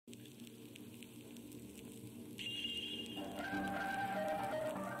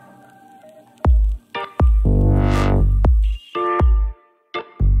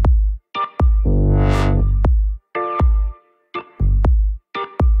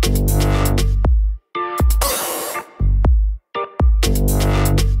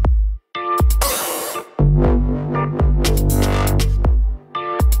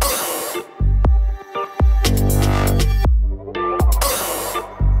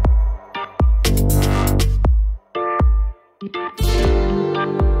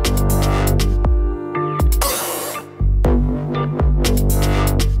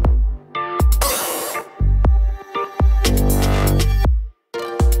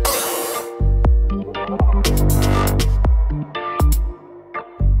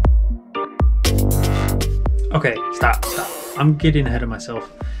Okay, stop. I'm getting ahead of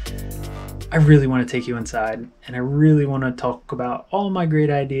myself. I really want to take you inside, and I really want to talk about all my great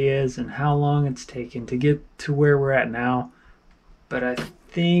ideas and how long it's taken to get to where we're at now. But I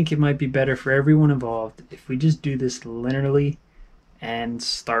think it might be better for everyone involved if we just do this linearly and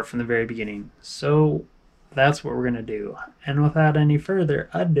start from the very beginning. So that's what we're going to do. And without any further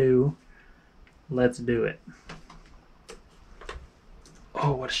ado, let's do it.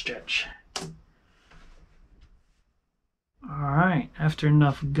 Oh, what a stretch. Alright, after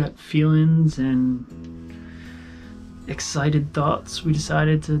enough gut feelings and excited thoughts, we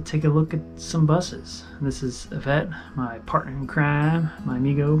decided to take a look at some buses. This is Yvette, my partner in crime, my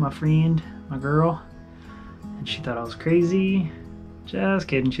amigo, my friend, my girl. And she thought I was crazy. Just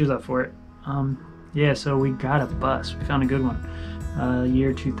kidding, she was up for it. Yeah, so we got a bus. We found a good one.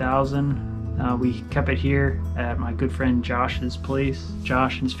 Year 2000. We kept it here at my good friend Josh's place.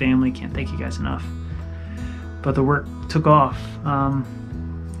 Josh and his family, can't thank you guys enough. But the work took off.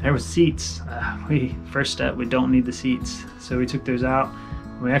 There was seats. First step, we don't need the seats. So we took those out.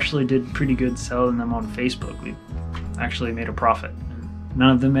 We actually did pretty good selling them on Facebook. We actually made a profit.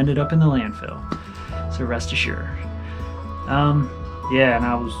 None of them ended up in the landfill. So rest assured. Yeah, and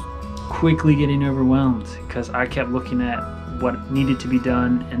I was quickly getting overwhelmed because I kept looking at what needed to be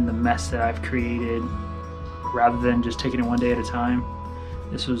done and the mess that I've created rather than just taking it one day at a time.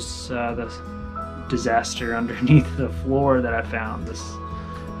 This was the disaster underneath the floor that I found. It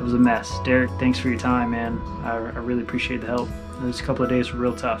was a mess. Derek, thanks for your time, man. I really appreciate the help. Those couple of days were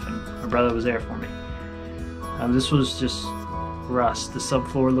real tough, and my brother was there for me. This was just rust. The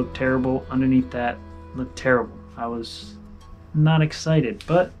subfloor looked terrible. Underneath that looked terrible. I was not excited,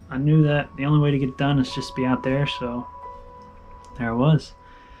 but I knew that the only way to get it done is just be out there, so there I was.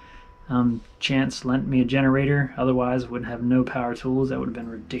 Chance lent me a generator, otherwise I wouldn't have no power tools. That would have been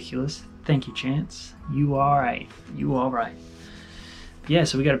ridiculous. Thank you, Chance. You all right. You all right. Yeah,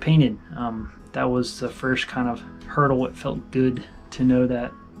 so we got it painted. That was the first kind of hurdle. It felt good to know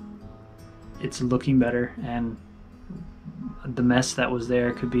that it's looking better and the mess that was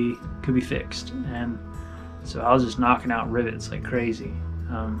there could be fixed. And so I was just knocking out rivets like crazy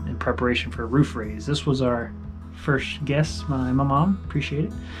in preparation for a roof raise. This was our first guest, my mom. Appreciate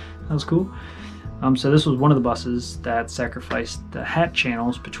it. That was cool. So this was one of the buses that sacrificed the hat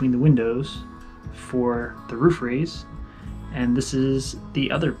channels between the windows for the roof raise, and this is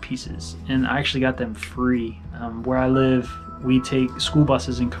the other pieces, and I actually got them free. Where I live, we take school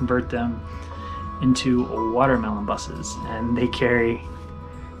buses and convert them into watermelon buses, and they carry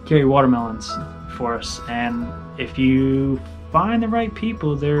watermelons for us, and if you find the right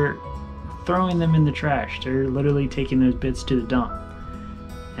people, they're throwing them in the trash. They're literally taking those bits to the dump.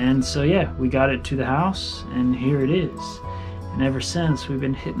 And so yeah, we got it to the house, and here it is. And ever since, we've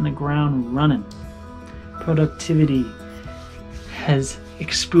been hitting the ground running. Productivity has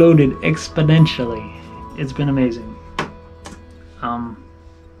exploded exponentially. It's been amazing.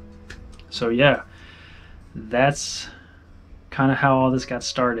 So yeah, that's kind of how all this got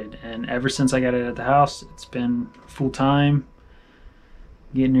started. And ever since I got it at the house, it's been full time,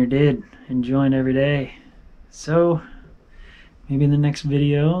 getting her did, enjoying every day. So maybe in the next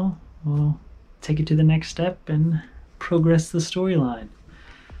video, we'll take it to the next step and progress the storyline.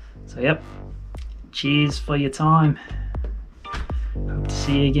 So yep, cheers for your time. Hope to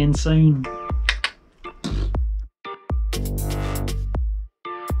see you again soon.